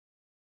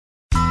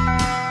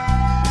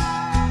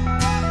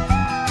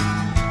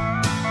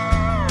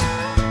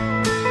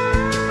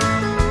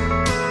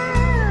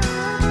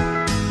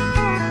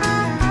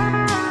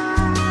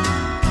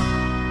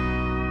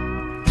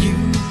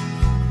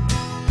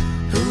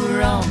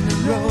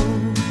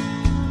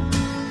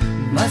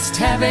must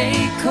have a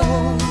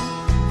code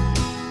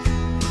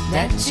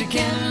that you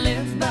can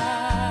live by.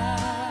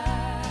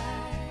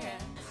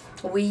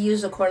 We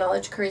use a core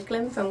knowledge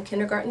curriculum from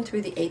kindergarten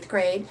through the 8th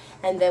grade,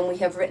 and then we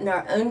have written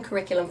our own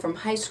curriculum from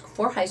high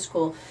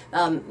school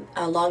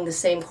along the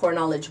same core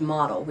knowledge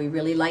model. We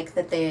really like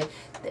that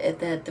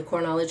the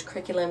core knowledge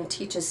curriculum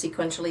teaches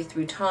sequentially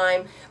through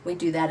time. We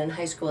do that in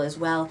high school as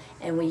well,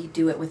 and we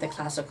do it with a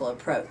classical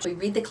approach. We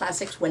read the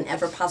classics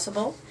whenever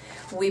possible.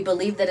 We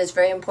believe that it's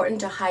very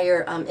important to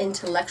hire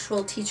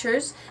intellectual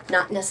teachers,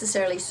 not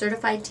necessarily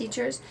certified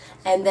teachers,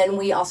 and then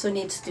we also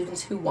need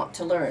students who want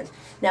to learn.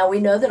 Now, we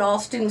know that all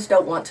students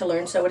don't want to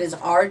learn, so it is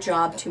our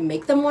job to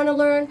make them want to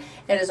learn.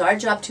 It is our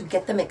job to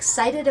get them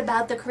excited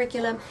about the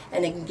curriculum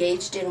and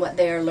engaged in what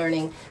they are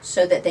learning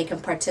so that they can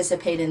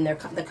participate in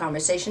the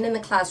conversation in the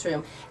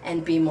classroom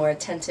and be more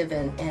attentive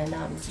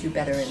and do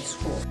better in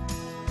school.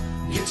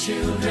 Your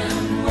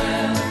children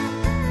well,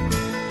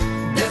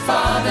 their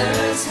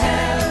fathers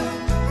have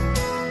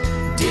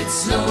did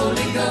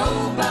slowly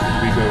go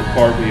by. We go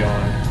far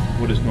beyond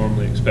what is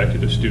normally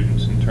expected of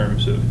students in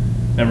terms of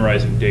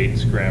memorizing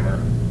dates, grammar,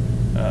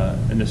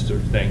 and this sort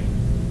of thing,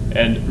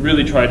 and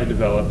really try to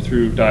develop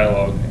through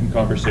dialogue and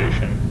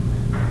conversation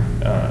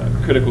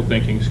critical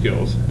thinking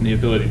skills and the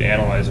ability to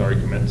analyze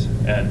arguments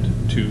and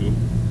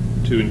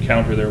to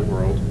encounter their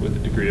world with a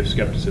degree of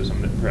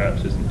skepticism that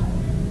perhaps isn't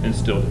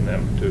instilled in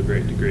them to a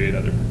great degree in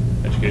other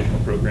educational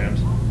programs.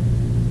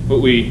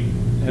 What we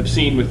have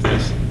seen with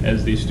this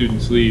as these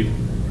students leave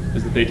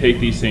is that they take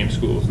these same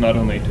schools not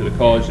only to the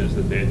colleges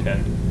that they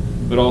attend,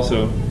 but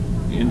also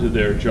into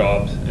their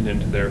jobs and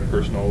into their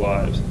personal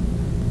lives.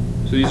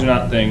 So these are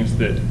not things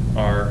that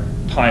are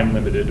time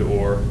limited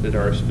or that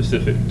are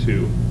specific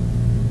to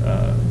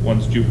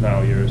one's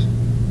juvenile years,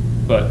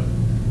 but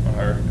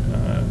are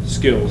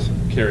skills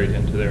carried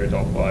into their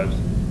adult lives.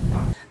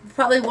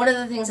 Probably one of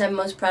the things I'm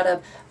most proud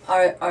of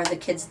are the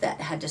kids that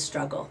had to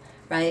struggle,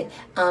 right?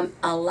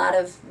 A lot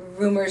of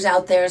rumors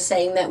out there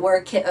saying that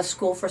we're a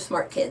school for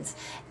smart kids,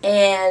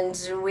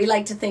 and we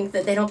like to think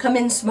that they don't come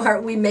in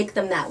smart, we make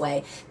them that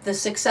way. The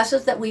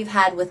successes that we've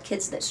had with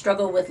kids that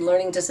struggle with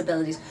learning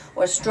disabilities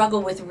or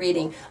struggle with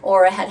reading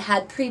or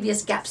had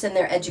previous gaps in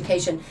their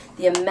education,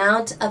 the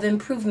amount of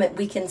improvement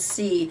we can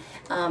see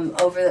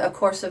over a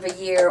course of a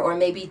year or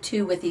maybe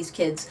 2 with these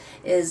kids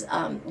is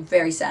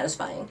very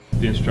satisfying.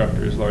 The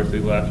instructor is largely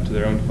left to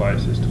their own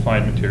devices to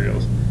find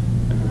materials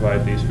and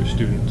provide these for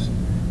students.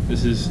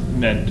 This has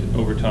meant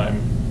over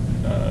time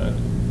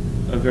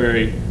a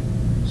very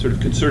sort of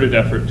concerted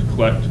effort to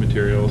collect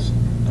materials,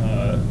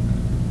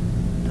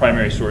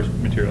 primary source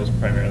materials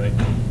primarily,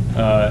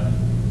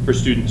 for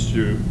students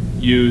to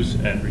use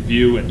and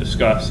review and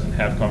discuss and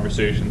have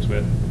conversations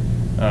with.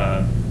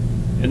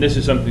 And this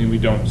is something we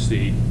don't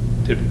see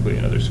typically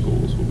in other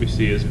schools. What we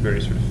see is a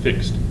very sort of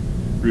fixed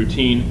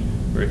routine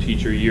where a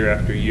teacher year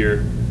after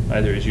year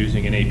either is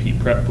using an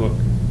AP prep book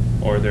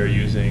or they're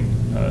using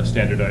a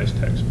standardized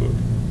textbook.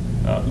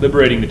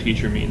 Liberating the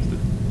teacher means that,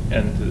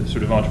 and the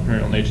sort of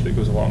entrepreneurial nature that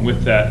goes along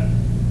with that,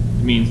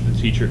 means the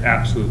teacher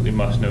absolutely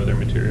must know their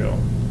material,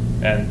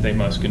 and they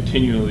must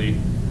continually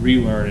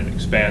relearn and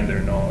expand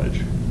their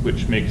knowledge,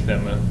 which makes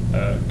them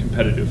a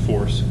competitive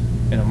force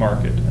in a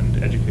market,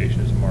 and education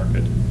is a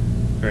market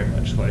very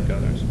much like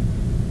others.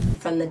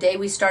 From the day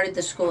we started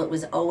the school, it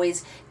was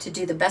always to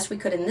do the best we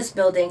could in this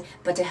building,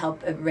 but to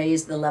help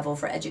raise the level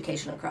for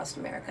education across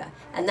America.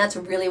 And that's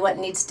really what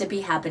needs to be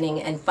happening.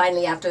 And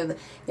finally, after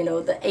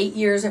the 8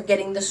 years of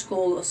getting the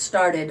school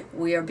started,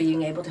 we are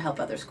being able to help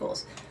other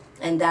schools.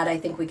 And that, I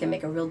think, we can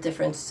make a real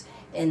difference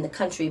in the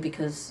country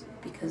because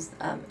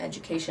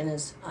education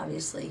is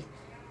obviously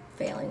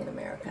failing in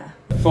America.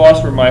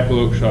 Philosopher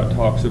Michael Oakeshott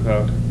talks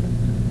about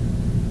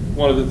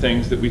one of the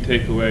things that we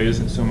take away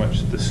isn't so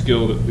much the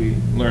skill that we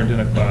learned in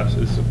a class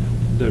as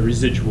the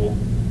residual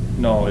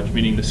knowledge,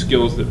 meaning the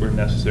skills that were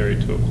necessary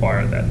to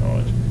acquire that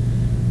knowledge.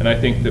 And I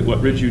think that what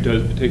Ridgeview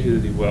does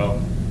particularly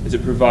well is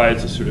it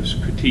provides a sort of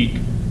critique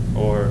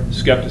or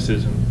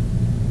skepticism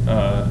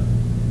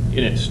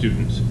in its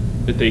students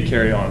that they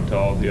carry on to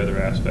all the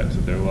other aspects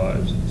of their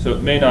lives. So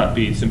it may not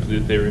be simply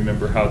that they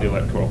remember how the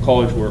Electoral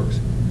College works,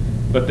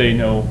 but they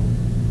know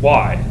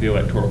why the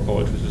Electoral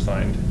College was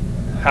designed,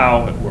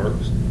 how it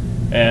works,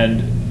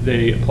 and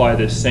they apply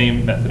this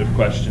same method of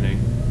questioning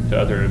to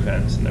other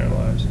events in their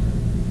lives.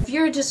 If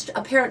you're just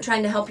a parent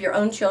trying to help your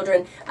own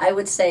children, I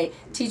would say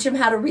teach them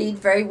how to read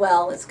very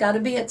well. It's got to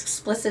be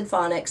explicit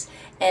phonics,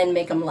 and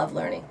make them love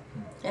learning.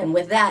 And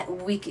with that,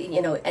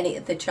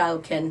 the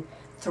child can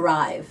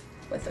thrive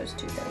with those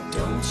 2 things.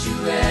 Don't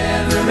you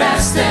ever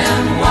ask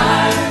them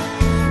why.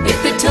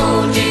 If they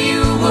told you, you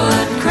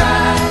would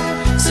cry.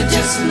 So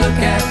just look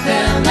at them.